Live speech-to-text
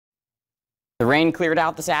The rain cleared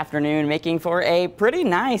out this afternoon, making for a pretty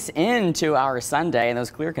nice end to our Sunday, and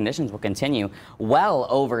those clear conditions will continue well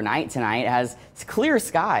overnight tonight as clear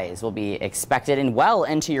skies will be expected and well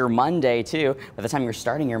into your Monday too. By the time you're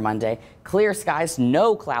starting your Monday, clear skies,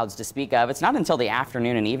 no clouds to speak of. It's not until the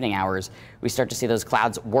afternoon and evening hours we start to see those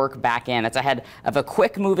clouds work back in. That's ahead of a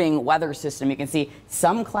quick moving weather system. You can see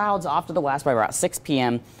some clouds off to the west by about 6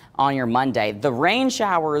 p.m. on your Monday. The rain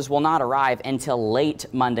showers will not arrive until late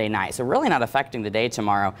Monday night, so really not affecting the day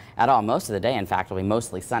tomorrow at all. Most of the day, in fact, will be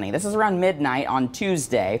mostly sunny. This is around midnight on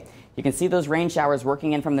Tuesday. You can see those rain showers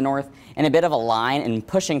working in from the north in a bit of a line and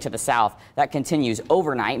pushing to the south. That continues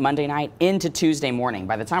overnight, Monday night into Tuesday morning.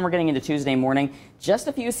 By the time we're getting into Tuesday morning, just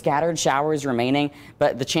a few scattered showers remaining,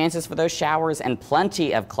 but the chances for those showers and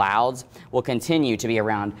plenty of clouds will continue to be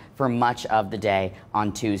around for much of the day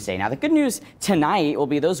on Tuesday. Now, the good news tonight will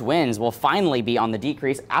be those winds will finally be on the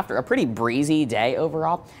decrease after a pretty breezy day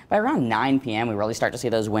overall. By around 9 p.m., we really start to see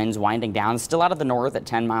those winds winding down, still out of the north at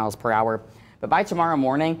 10 miles per hour. But by tomorrow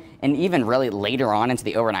morning and even really later on into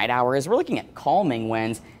the overnight hours, we're looking at calming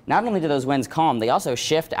winds. Not only do those winds calm, they also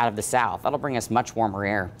shift out of the south. That'll bring us much warmer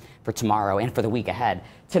air for tomorrow and for the week ahead.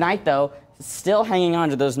 Tonight, though, still hanging on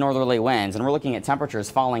to those northerly winds, and we're looking at temperatures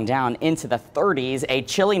falling down into the 30s. A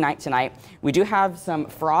chilly night tonight. We do have some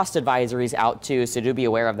frost advisories out too, so do be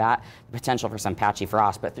aware of that. The potential for some patchy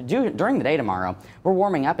frost. But during the day tomorrow, we're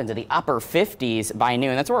warming up into the upper 50s by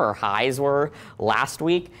noon. That's where our highs were last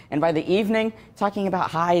week. And by the evening, talking about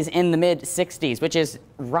highs in the mid 60s, which is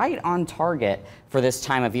right on target for this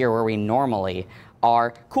time of year where we normally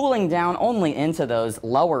are, cooling down only into those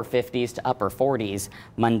lower 50s to upper 40s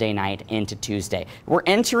Monday night into Tuesday. We're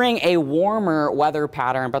entering a warmer weather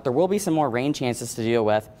pattern, but there will be some more rain chances to deal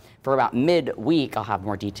with for about midweek. I'll have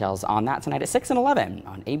more details on that tonight at 6 and 11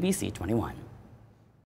 on ABC 21.